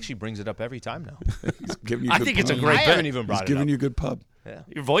is it. He fine. actually brings it up every time now. He's giving you I good think it's a pub. great I haven't bet. even brought He's it giving up. you good pub.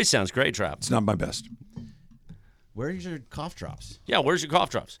 Your voice sounds great, Trap. It's not my best. Where's your cough drops? Yeah, where's your cough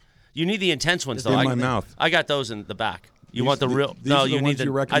drops? You need the intense ones, though. In my mouth. I got those in the back. You These- want the real? these No, are the you ones need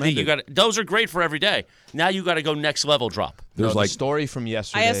you the. I think you got. recommended. Those are great for every day. Now you got to go next level drop. There's The like story from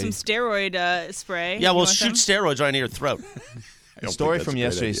yesterday. I have some steroid spray. Yeah, You well, want shoot some? steroids right in your throat. I don't story think from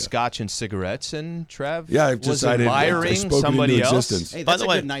that's a great yesterday, idea. Scotch and Cigarettes, and Trev Yeah, I've was decided I've admiring spoken into somebody else. existence. Hey, By that's the a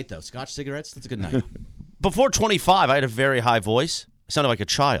way- good night, though. Scotch cigarettes, that's a good night. Before 25, I had a very high voice. I sounded like a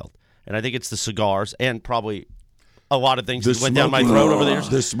child, and I think it's the cigars and probably a lot of things that went down my throat over the years.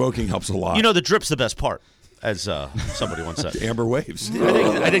 The smoking helps a lot. You know, the drip's the best part, as somebody once said. Amber waves.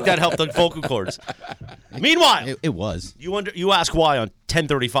 I think that helped the vocal cords. Meanwhile, It was. you ask why on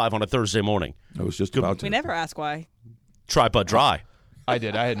 10:35 on a Thursday morning. I was just about to. We never ask why. Try Bud Dry. I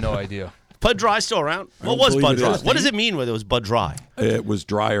did. I had no idea. Bud Dry still around? What don't was believe Bud it Dry? is. What does it mean when it was Bud Dry? It was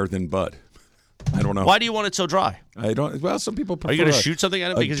drier than Bud. I don't know. Why do you want it so dry? I don't. Well, some people prefer. Are you going to shoot something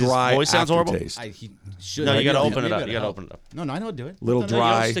at it a because his dry voice sounds horrible? aftertaste. He should. No, you got to maybe open it up. maybe You got to it'll open it up. No, I know how to do it. Little No, you don't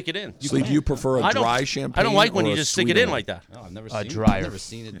dry. stick it in. So do you prefer a I don't- dry champagne? I don't like when or you a just stick sweet it in one? like that. No, I've never A seen dryer. I've never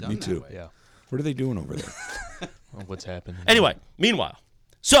seen it done Me that too. way. Yeah. What are they doing over there? Oh, what's happening? Anyway, meanwhile,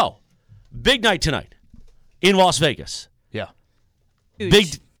 so big night tonight in Las Vegas. Yeah.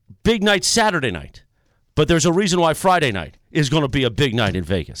 Big night Saturday night. But there's a reason why Friday night is going to be a big night in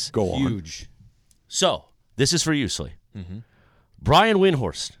Vegas. Go on. Huge. So, this is for you, Slee. Brian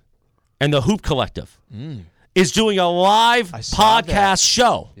Windhorst and the Hoop Collective is doing a live saw that. podcast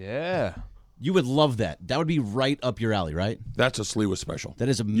show. Yeah. You would love that. That would be right up your alley, right? That's a Sliwa special. That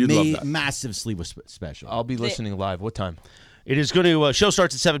is a You'd love that. massive sleeve special. I'll be listening live. What time? It is going to show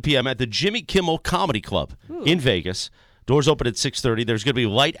starts at 7 p.m. at the Jimmy Kimmel Comedy Club in Vegas. Doors open at 6:30. There's going to be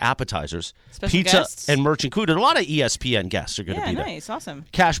light appetizers, Special pizza guests? and merch included. A lot of ESPN guests are going to Yeah, be there. nice, awesome.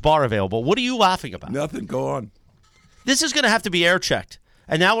 Cash bar available. What are you laughing about? Nothing. Go on. This is going to have to be air checked,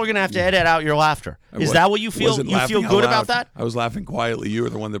 and now we're going to have to edit out your laughter. Is that what you feel? Wasn't You feel laughing out good loud. about that? I was laughing quietly. You were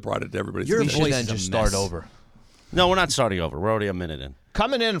the one that brought it to everybody's Your attention. We voice should is then a just start mess. over. No, we're not starting over. We're already a minute in.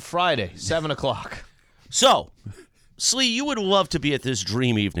 Coming in Friday, 7 o'clock. So, Slee, you would love to be at this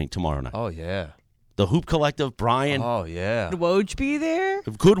dream evening tomorrow night. Oh, yeah. The Hoop Collective, Brian. Oh, yeah. Would Woj be there?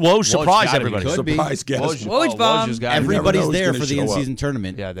 Could Woj surprise gotta be everybody? good. Could be. Surprise guest. Woj bomb. Woj has got it. Everybody's never know who's there gonna for the show up. in-season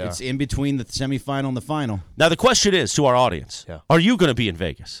tournament. Yeah, they It's are. in between the semifinal and the final. Now, the question is to our audience, Yeah. are you going to be in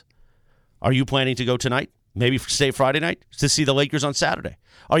Vegas? Are you planning to go tonight? Maybe stay Friday night to see the Lakers on Saturday?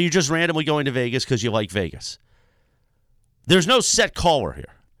 Are you just randomly going to Vegas because you like Vegas? There's no set caller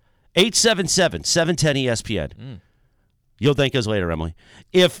here. 877-710-ESPN. You'll thank us later, Emily.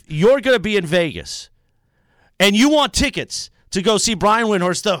 If you're going to be in Vegas and you want tickets to go see Brian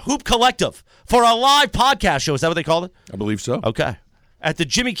Windhorst, the Hoop Collective, for a live podcast show, is that what they called it? I believe so. Okay. At the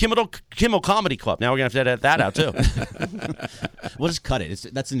Jimmy Kimmel Comedy Club. Now we're going to have to edit that out, too. We'll just cut it.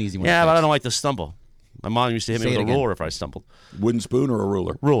 That's an easy one. Yeah, to but I fix. don't like to stumble. My mom used to hit me Say with it a again. ruler if I stumbled. Wooden spoon or a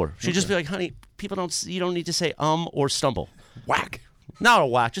ruler? Ruler. She'd just be like, honey, you don't need to say or stumble. Whack. Not a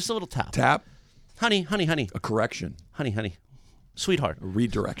whack, just a little tap. Tap. Honey. A correction. Honey. Sweetheart. A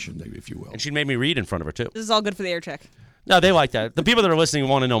redirection, if you will. And she made me read in front of her, too. This is all good for the air check. No, they like that. The people that are listening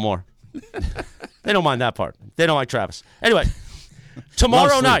want to know more. They don't mind that part. They don't like Travis. Anyway,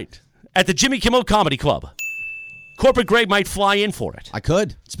 tomorrow night at the Jimmy Kimmel Comedy Club, Corporate Greg might fly in for it. I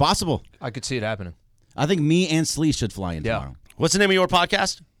could. It's possible. I could see it happening. I think me and Slee should fly in tomorrow. What's the name of your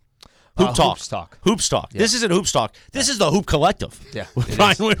podcast? Hoop Talk. Hoops Talk. Hoops Talk. This isn't Hoops Talk. This is the Hoop Collective. Yeah, With it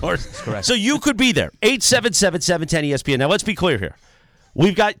Brian is. Windhorst. correct. So you could be there. 877-710-ESPN. Now, let's be clear here.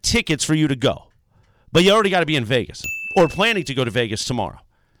 We've got tickets for you to go. But you already got to be in Vegas or planning to go to Vegas tomorrow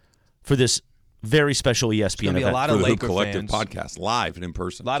for this very special ESPN gonna be a event. lot For of the Hoop Laker Collective fans. podcast, live and in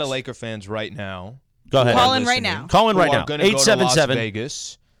person. A lot of Laker fans right now. Go ahead. Call in listening, right now. Call in who right are now. gonna go to Las 877.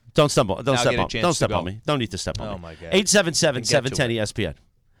 Vegas. Don't stumble. Don't Now step get a on. chance Don't to step go. on me. Don't need to step on me. Oh, my God. 877-710-ESPN.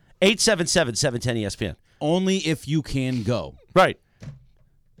 877-710-ESPN. Only if you can go. Right.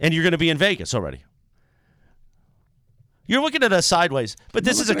 And you're going to be in Vegas already. You're looking at us sideways, but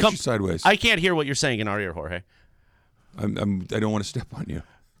this I'm is a looking at you sideways. I can't hear what you're saying in our ear, Jorge. I don't want to step on you.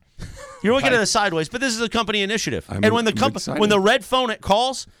 You're looking at us sideways, but this is a company initiative. I'm and when the excited. when the red phone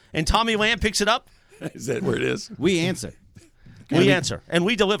calls and Tommy Lamb picks it up, Is that where it is? We answer. we answer and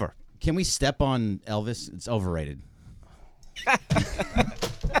we deliver. Can we step on Elvis? It's overrated.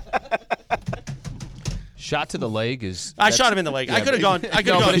 shot to the leg is. I shot him in the leg. I could have gone. I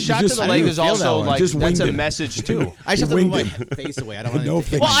could have gone. But a shot to the leg is also like that's a message too. I just have to move my face away. I don't want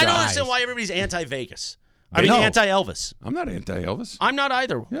to. Well, I don't understand why everybody's anti-Vegas. I mean, anti-Elvis. I'm not anti-Elvis. I'm not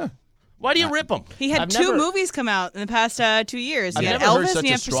either. Yeah. Why do you rip him? He had two movies come out in the past 2 years. He had never heard Elvis such and he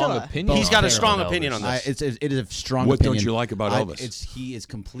a had strong Priscilla. opinion. He's got a strong opinion on this. It is a strong What opinion. don't you like about Elvis? He is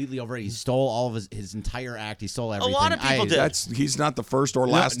completely over it. He stole all of his entire act. He stole everything. A lot of people did. He's not the first or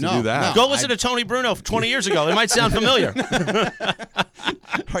last to do that. Go listen to Tony Bruno 20 years ago. It might sound familiar.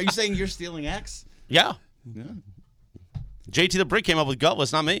 Are you saying you're stealing acts? Yeah. JT the Brick came up with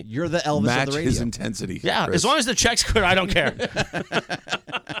Gutless, not me. You're the Elvis Match of the radio. his intensity. Yeah, Chris. as long as the check's clear, I don't care.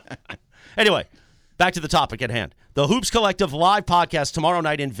 Anyway, back to the topic at hand. The Hoops Collective live podcast tomorrow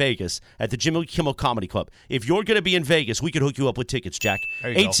night in Vegas at the Jimmy Kimmel Comedy Club. If you're going to be in Vegas, we could hook you up with tickets, Jack.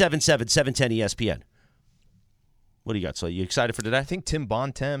 877-710-ESPN. What do you got? So you excited for today? I think Tim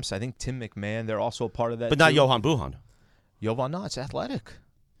Bontemps. I think Tim McMahon. They're also a part of that. But not too. Johan Buhan. Johan, no, it's athletic.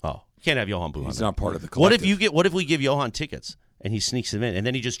 Oh, you can't have Johan Buhan. He's not part of the What collective. if we give Johan tickets and he sneaks them in and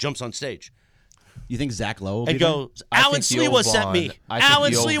then he just jumps on stage You think Zach Lowe will and be there? goes, Alan Slewa sent me.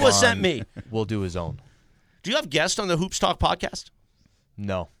 Alan Slewa sent me. Will do his own. Do you have guests on the Hoops Talk podcast?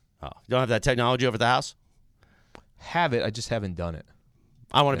 No. Oh, you don't have that technology over at the house? Have it. I just haven't done it.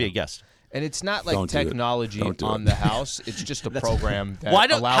 I want to be a guest. And it's not like Don't do it. technology Don't do on it. the house. It's just a program that Why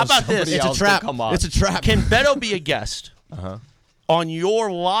don't- allows how about this? somebody It's a else trap. to come on. It's a trap. Can Beto be a guest on your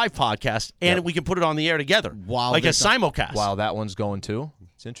live podcast and we can put it on the air together? While like a they're simulcast. Wow, that one's going too.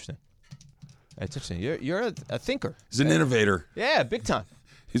 It's interesting. It's interesting. You're a thinker. He's an innovator. Yeah, big time.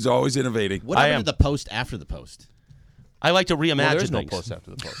 He's always innovating. What I happened am. to the post after the post? I like to reimagine Well, there's no things. post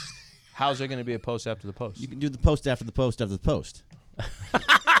after the post. How's there going to be a post after the post? You can do the post after the post after the post.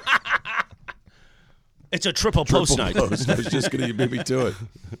 It's a triple post night. I was just going to beat me to it.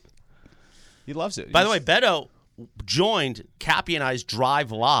 He loves it. By the way, Beto joined Cappy and I's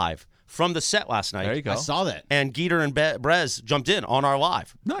Drive Live from the set last night. There you go. I saw that. And Geeter and Brez jumped in on our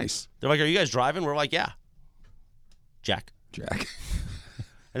live. Nice. They're like, "Are you guys driving?" We're like, "Yeah." Jack.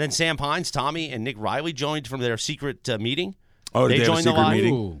 And then Sam Pines, Tommy, and Nick Riley joined from their secret meeting. Oh, did they have a joined the secret live.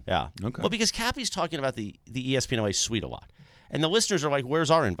 meeting? Ooh. Yeah. Okay. Well, because Cappy's talking about the ESPN suite a lot. And the listeners are like, "Where's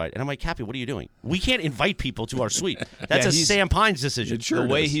our invite?" And I'm like, "Cappy, what are you doing? We can't invite people to our suite. That's a he's- Sam Pines decision." It sure the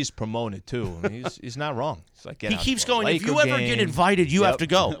way is. he's promoted too. I mean, he's not wrong. It's like get He out keeps to a going, "If you Laker ever get game." invited, you have Yep. to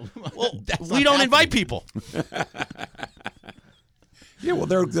go." Well, That's we not don't happening. invite people. Yeah, well,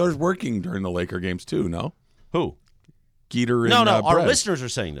 they're working during the Laker games too, no? Who? Geeter and No, our Brez. listeners are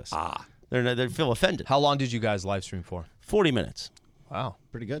saying this. They feel offended. How long did you guys live stream for? 40 minutes. Wow.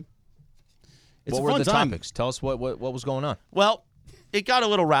 Pretty good. It's What a were fun the time. topics? Tell us what was going on. Well, it got a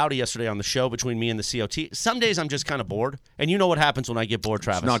little rowdy yesterday on the show between me and the COT. Some days I'm just kind of bored. And you know what happens when I get bored,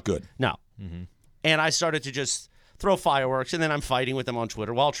 Travis. It's not good. No. And I started to just throw fireworks, and then I'm fighting with them on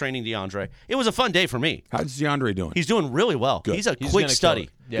Twitter while training DeAndre. It was a fun day for me. How's DeAndre doing? He's doing really well. Good. He's a He's quick gonna study. kill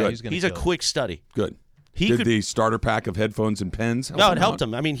it. Yeah, Good. he's going to He's a quick study. Good. He Did could, the starter pack of headphones and pens help no, it him helped out?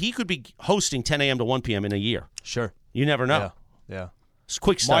 him. I mean, he could be hosting 10 a.m. to 1 p.m. in a year. Sure. You never know. Yeah. It's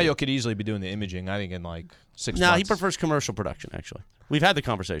quick study. Mario could easily be doing the imaging, I think, in like 6 No, months. he prefers commercial production, actually. We've had the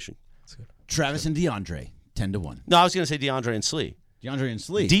conversation. Travis and DeAndre, 10-1. No, I was going to say DeAndre and Slee. DeAndre and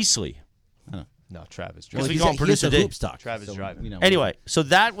Slee. D. Slee. No, Travis. Because we he's call him he Producer has the D. hoops talk. Travis driving. You know, Anyway, so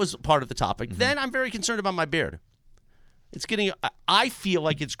that was part of the topic. Then I'm very concerned about my beard. It's getting. I feel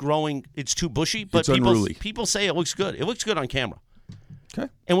like it's growing. It's too bushy, but It's unruly. people say it looks good. It looks good on camera. Okay.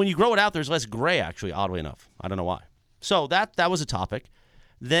 And when you grow it out, there's less gray. Actually, oddly enough, I don't know why. So that was a topic.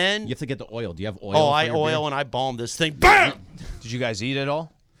 Then you have to get the oil. Do you have oil? oh, for I your oil beard? and I balm this thing. Bam! Did you guys eat at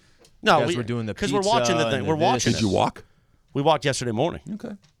all? No, You guys were doing the because we're watching the pizza thing. and We're the watching. this. Did you it. walk? We walked yesterday morning.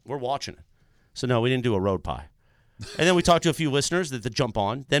 Okay. We're watching it. So no, we didn't do a road pie. And then we talked to a few listeners that jump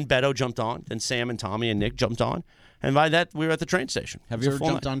on. Then Beto jumped on. Then Sam and Tommy and Nick jumped on. And by that, we were at the train station. Have It you was ever a full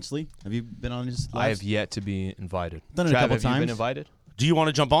jumped night. on Slee? Have you been on his? I lives? have yet to be invited. Done it a Trav, couple have you been times. invited? Do you want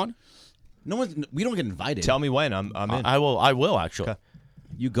to jump on? No one. We don't get invited. Tell me when. I'm in. I will actually. Okay.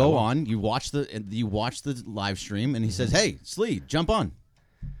 You go on. You watch the live stream, and he says, "Hey, Slee, jump on."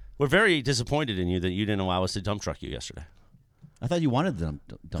 We're very disappointed in you that you didn't allow us to dump truck you yesterday. I thought you wanted them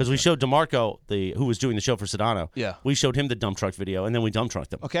Because we showed DeMarco, who was doing the show for Sedano. Yeah. We showed him the dump truck video, and then we dump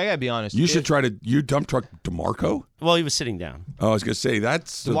trucked him. Okay, I gotta be honest. You should try to. You dump truck DeMarco? Well, he was sitting down. Oh, I was going to say,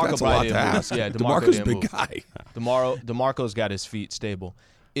 that's a DeMarco lot probably to didn't move. ask. Yeah, DeMarco DeMarco's a didn't big move. guy. DeMarco's got his feet stable.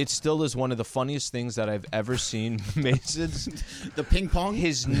 It still is one of the funniest things that I've ever seen Mason's. the ping pong.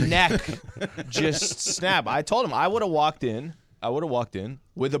 His neck just snap. I told him I would have walked in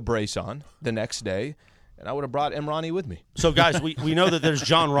with a brace on the next day, and I would have brought Emrani with me. So, guys, we know that there's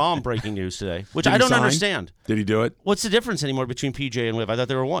John Rahm breaking news today, which Did I he don't sign? understand. Did he do it? What's the difference anymore between PJ and Liv? I thought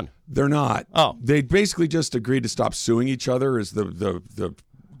they were one. They're not. Oh. They basically just agreed to stop suing each other is the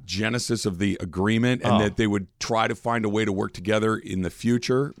genesis of the agreement, and that they would try to find a way to work together in the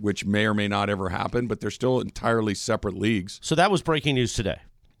future, which may or may not ever happen, but they're still entirely separate leagues. So that was breaking news today,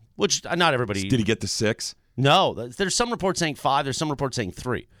 which not everybody... Did he get to 6? No. There's some reports saying 5. There's some reports saying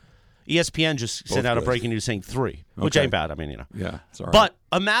 3. ESPN just sent out a good. breaking news saying 3, which Okay. ain't bad. I mean, Yeah, it's all right. But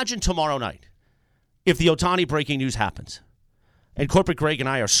imagine tomorrow night if the Ohtani breaking news happens and Corporate Greg and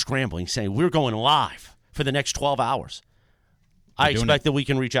I are scrambling saying we're going live for the next 12 hours. I expect that we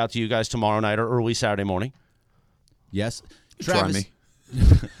can reach out to you guys tomorrow night or early Saturday morning. Yes. Try me.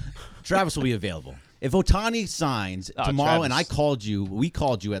 Travis will be available. If Ohtani signs tomorrow and we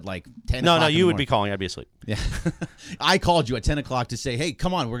called you at like 10 o'clock. No, in the you would morning. be calling. I'd be asleep. Yeah. I called you at 10 o'clock to say, hey,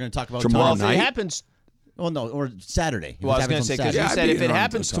 come on, we're going to talk about Tomorrow Ohtani. night? If it happens, Well, no, or Saturday. well, I was going to say, because Yeah, you I'd said be if it on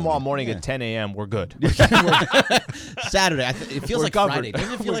happens Ohtani. tomorrow morning at 10 a.m., we're good. Saturday. It feels We're like covered. Friday.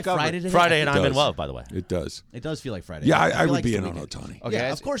 Doesn't it feel like covered. Friday today? Friday and It I'm in does. love, by the way. It does. It does feel like Friday. Yeah, I feel would like be it's in the on weekend. Ohtani. Okay, Yeah,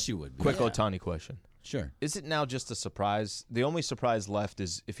 as- of course you would. Quick Yeah. Ohtani question. Sure. Is it now just a surprise? The only surprise left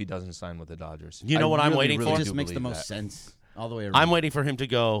is if he doesn't sign with the Dodgers. You know what I'm waiting for? It do just makes the believe most that. sense all the way around. I'm waiting for him to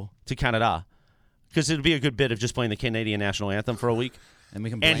go to Canada because it would be a good bit of just playing the Canadian national anthem for a week. And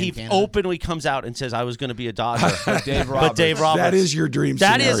we can And blame he Canada. openly comes out and says, I was going to be a Dodger. But Dave But Roberts. Dave Roberts. That is your dream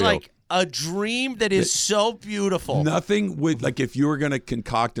That scenario. is like a dream that is so beautiful. Nothing would, like, if you were going to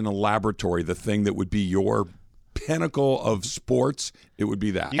concoct in a laboratory the thing that would be your pinnacle of sports, it would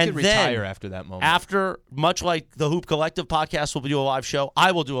be that. You And could then, retire after that moment. After, much like the Hoop Collective podcast will do a live show,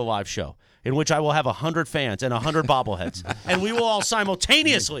 I will do a live show in which I will have 100 fans and 100 bobbleheads. And we will all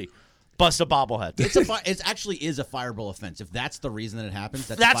simultaneously bust a bobblehead. It actually is a fireable offense. If that's the reason that it happens,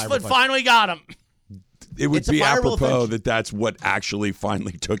 that's That's a what fireable finally got him. It would It's a be fireable apropos offense. that that's what actually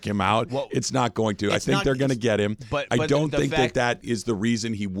finally took him out. Well, it's not going to. I it's think not- they're going to get him. but I the don't think fact- that is the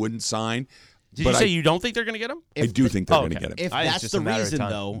reason he wouldn't sign. Did but you say you don't think they're going to get him? I do think they're Oh, going to okay. get him. If I think it's that's just the a matter of reason, time.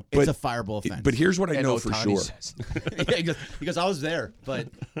 though, But- it's a fireable offense. But here's what I And know for Ohtani sure. says- Yeah, because I was there, but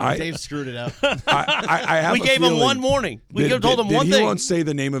Dave screwed it up. I have We a gave him feeling one warning. We that- told him that one he thing. won't say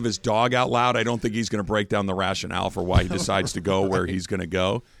the name of his dog out loud. I don't think he's going to break down the rationale for why he decides to go where he's going to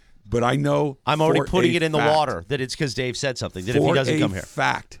go. But I know I'm already for putting a it in the fact- water that it's because Dave said something, that if he for doesn't a come here.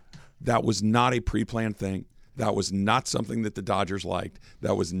 fact, that was not a pre-planned thing. That was not something that the Dodgers liked.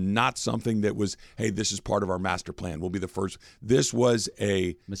 That was not something that was, hey, this is part of our master plan. We'll be the first. This was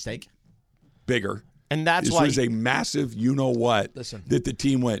a Mistake. bigger. And that's this why was a massive you-know-what Listen. that the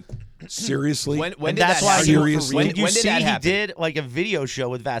team went, seriously? When and did that's that why happen? Seriously? When, did you when did see that he happen? did like a video show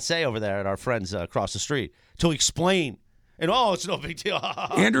with Vassay over there at our friends across the street to explain. And it's no big deal.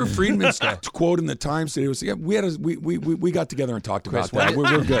 Andrew Friedman's quote in the Times today was, "Yeah, we got together and talked about Chris, that. when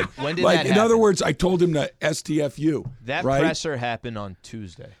did- We're good." when did like, that in happen? other words, I told him to STFU. That right? presser happened on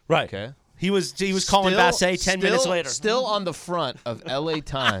Tuesday. Right. Okay. He was calling Vassay 10 minutes still- later. Still on the front of LA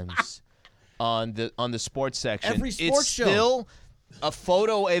Times on the sports section. Every sports it's show. Still a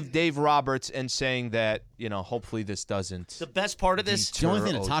photo of Dave Roberts and saying that, hopefully this doesn't. The best part of this, It's the only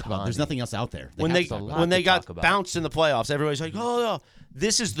thing to talk about. There's Ohtani. nothing else out there. when have they to talk about. when they to got talk about. bounced in the playoffs, everybody's like, "Oh, no,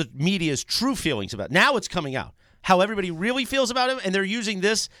 this is the media's true feelings about." Now it's coming out how everybody really feels about him, and they're using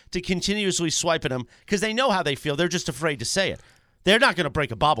this to continuously swipe at him because they know how they feel. They're just afraid to say it. They're not going to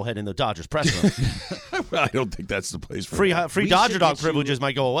break a bobblehead in the Dodgers press room. I don't think that's the place for free that. free We Dodger should dog get you- privileges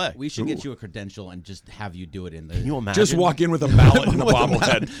might go away. We should get you a credential and just have you do it in the. Can you imagine? Just walk in with a mallet and a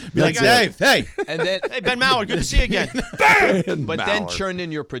bobblehead. Be like, Dave, hey, And then, hey, Ben Mallard, good to see you again. but then churn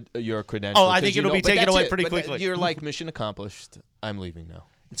in your credentials. Oh, I think 'cause it'll be but taken that's away it. pretty But quickly. You're like, mission accomplished. I'm leaving now.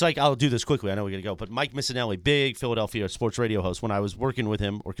 It's like, I'll do this quickly. I know we got to go. But Mike Missinelli, big Philadelphia sports radio host, when I was working with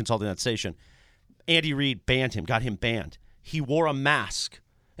him or consulting that station, Andy Reid banned him, got him banned. He wore a mask.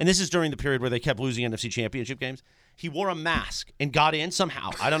 And this is during the period where they kept losing NFC championship games. He wore a mask and got in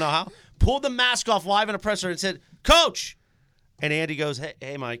somehow. I don't know how. Pulled the mask off live in a presser and said, "Coach!" And Andy goes,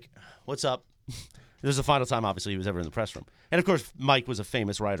 hey, Mike, what's up? This was the final time, obviously, he was ever in the press room. And, of course, Mike was a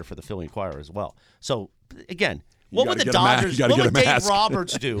famous writer for the Philly Inquirer as well. So, again, what would gotta the get a mask. Dodgers, You gotta what get would a Dave mask.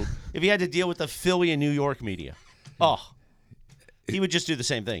 Roberts do if he had to deal with the Philly and New York media? Oh, he would just do the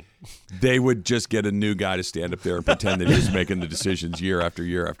same thing. They would just get a new guy to stand up there and pretend that he's making the decisions year after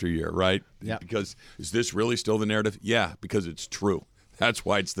year after year, right? Yeah. Because is this really still the narrative? Yeah, because it's true. That's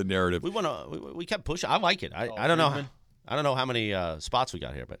why it's the narrative. We kept pushing. I like it. I don't know. I don't know how many spots we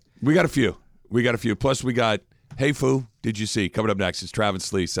got here, but We got a few. Plus, we got Hey Foo, did you see? Coming up next is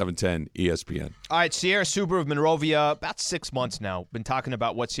Travis Lee, 710 ESPN. All right, Sierra Subaru of Monrovia, about 6 months now. Been talking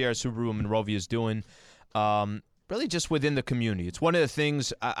about what Sierra Subaru of Monrovia is doing. really just within the community. It's one of the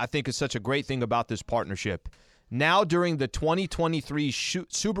things I think is such a great thing about this partnership. Now during the 2023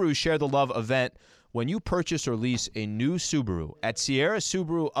 Subaru Share the Love event, when you purchase or lease a new Subaru at Sierra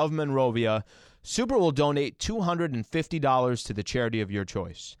Subaru of Monrovia, Subaru will donate $250 to the charity of your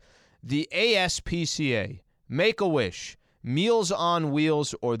choice. The ASPCA, Make-A-Wish, Meals on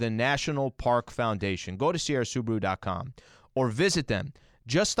Wheels, or the National Park Foundation. Go to sierrasubaru.com or visit them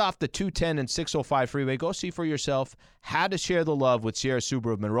just off the 210 and 605 freeway. Go see for yourself how to share the love with Sierra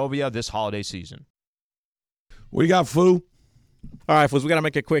Subaru of Monrovia this holiday season. What do you got, Foo? All right, folks, we got to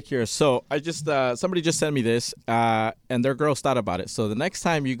make it quick here. So I just somebody just sent me this, and they're grossed out about it. So the next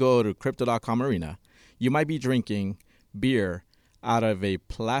time you go to Crypto.com Arena, you might be drinking beer out of a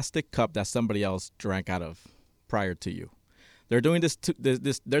plastic cup that somebody else drank out of prior to you. They're doing this.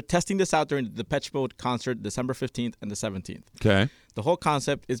 They're testing this out during the Depeche Mode concert, December 15th and the 17th. Okay. The whole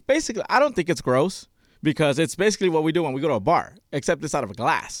concept is basically, I don't think it's gross because it's basically what we do when we go to a bar, except it's out of a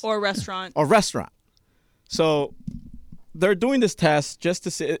glass. Or a restaurant. Or restaurant. So they're doing this test just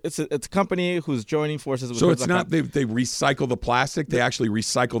to see. It's a company who's joining forces with. So it's not they recycle the plastic. They actually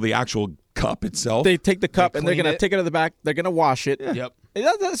recycle the actual cup itself. They take the cup and they're going to take it to the back. They're going to wash it. Yeah. Yep.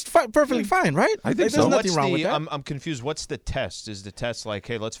 That's perfectly fine, right? I think so. There's nothing wrong with that. I'm confused. What's the test? Is the test like,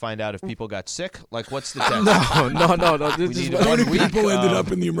 hey, let's find out if people got sick? Like, what's the test? No. We need How many 1 week, people ended up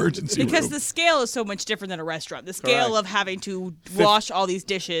in the emergency Because room? the scale is so much different than a restaurant. The scale of having to wash all these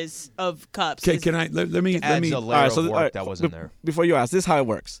dishes of cups. Okay, can I let me adds a layer of work that wasn't there. Before you ask, this is how it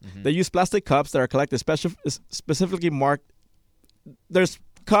works. Mm-hmm. They use plastic cups that are collected specifically marked. There's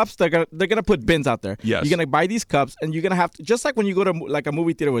cups they're gonna put bins out there. Yes. You're gonna buy these cups and you're gonna have to, just like when you go to like a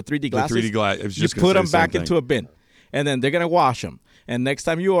movie theater with 3D glasses. The 3D glass. I was you just gonna put say them the same back thing. into a bin, and then they're gonna wash them. And next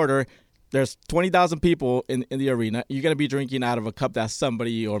time you order, there's 20,000 people in the arena. You're gonna be drinking out of a cup that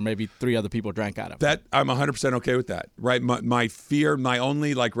somebody or maybe 3 other people drank out of. That I'm 100% okay with that. Right. My fear, my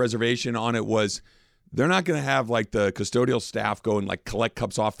only reservation on it was, they're not going to have the custodial staff go and collect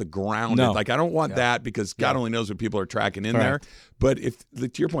cups off the ground. No. And, I don't want that because God only knows what people are tracking in there. But if,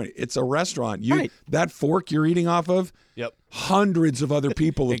 to your point, it's a restaurant. That fork you're eating off of, hundreds of other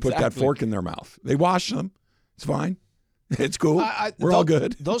people have put that fork in their mouth. They wash them. It's fine. It's cool. We're all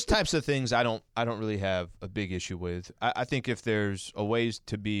good. Those types of things I don't really have a big issue with. I think if there's a ways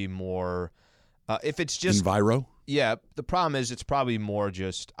to be more, if it's just Enviro. Yeah, the problem is it's probably more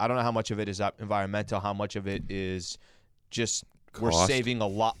just, I don't know how much of it is environmental, how much of it is just we're saving a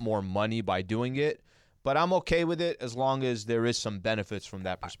lot more money by doing it. But I'm okay with it as long as there is some benefits from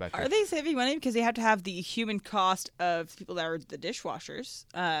that perspective. Are they saving money because they have to have the human cost of people that are the dishwashers?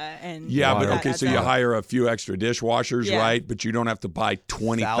 But okay, so you hire a few extra dishwashers, right? But you don't have to buy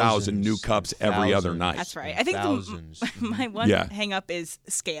 20,000 new cups every other night. That's right. I think my one hang up is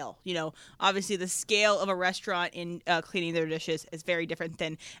scale. Obviously the scale of a restaurant in cleaning their dishes is very different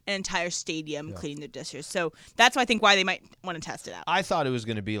than an entire stadium cleaning their dishes. So that's why I think why they might want to test it out. I thought it was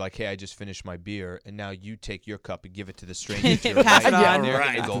going to be like, hey, I just finished my beer, and now you take your cup and give it to the stranger to your Pass right, it on. and they're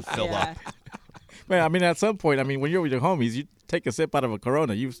going to go fill up. Man, at some point, when you're with your homies, you take a sip out of a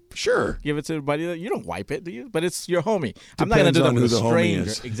Corona. You give it to everybody. You don't wipe it, do you? But it's your homie. I'm not going to do that with a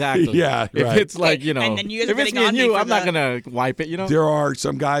stranger. Exactly. Yeah, if right. it's like, and then you guys if are it's getting me on and me you, for I'm not going to wipe it, There are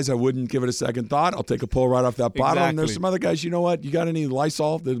some guys I wouldn't give it a second thought. I'll take a pull right off that bottle. And there's some other guys, you know what? You got any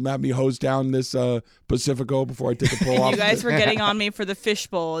Lysol that have me hose down this Pacifico before I take a pull off? You guys were getting on me for the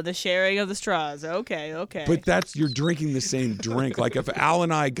fishbowl, the sharing of the straws. Okay. But you're drinking the same drink. Like if Al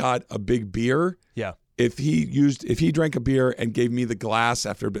and I got a big beer, if he drank a beer and gave me the glass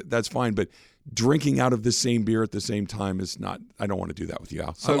after, that's fine. But drinking out of the same beer at the same time is not. I don't want to do that with you,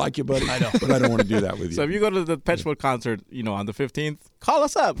 Al. I like you, buddy. I know, but I don't want to do that with you. So if you go to the Depeche Mode concert, on the 15th, call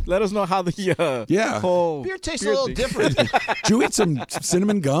us up. Let us know how the whole beer tastes a little different. Did you eat some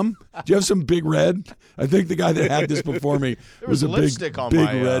cinnamon gum? Do you have some Big Red? I think the guy that had this before me was a big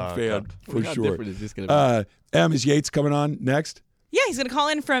Red fan for sure. Is Yates coming on next? Yeah, he's going to call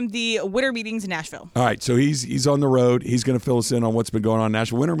in from the winter meetings in Nashville. All right, so he's on the road. He's going to fill us in on what's been going on in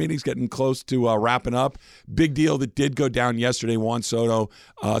Nashville. Winter meetings getting close to wrapping up. Big deal that did go down yesterday. Juan Soto,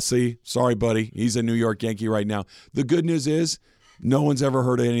 sorry, buddy. He's a New York Yankee right now. The good news is no one's ever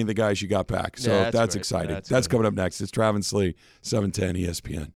heard of any of the guys you got back. So that's exciting. That's coming up next. It's Travis Lee, 710 ESPN.